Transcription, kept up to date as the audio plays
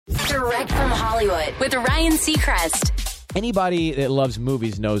Direct from Hollywood with Ryan Seacrest. Anybody that loves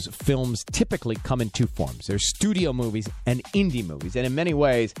movies knows films typically come in two forms. There's studio movies and indie movies. And in many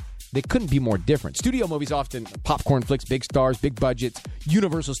ways, they couldn't be more different. Studio movies often popcorn flicks, big stars, big budgets,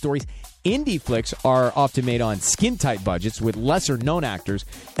 universal stories. Indie flicks are often made on skin-tight budgets with lesser-known actors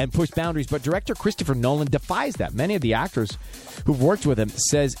and push boundaries. But director Christopher Nolan defies that. Many of the actors who've worked with him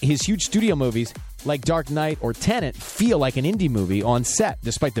says his huge studio movies like Dark Knight or Tenet feel like an indie movie on set,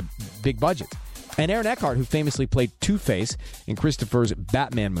 despite the big budgets. And Aaron Eckhart, who famously played Two-Face in Christopher's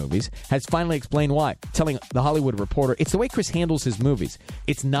Batman movies, has finally explained why, telling The Hollywood Reporter, it's the way Chris handles his movies.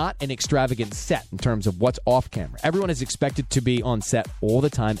 It's not an extravagant set in terms of what's off camera. Everyone is expected to be on set all the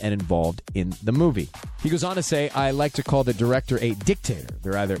time and involved in the movie. He goes on to say, I like to call the director a dictator.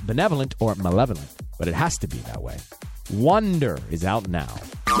 They're either benevolent or malevolent, but it has to be that way. Wonder is out now.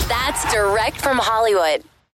 That's Direct from Hollywood.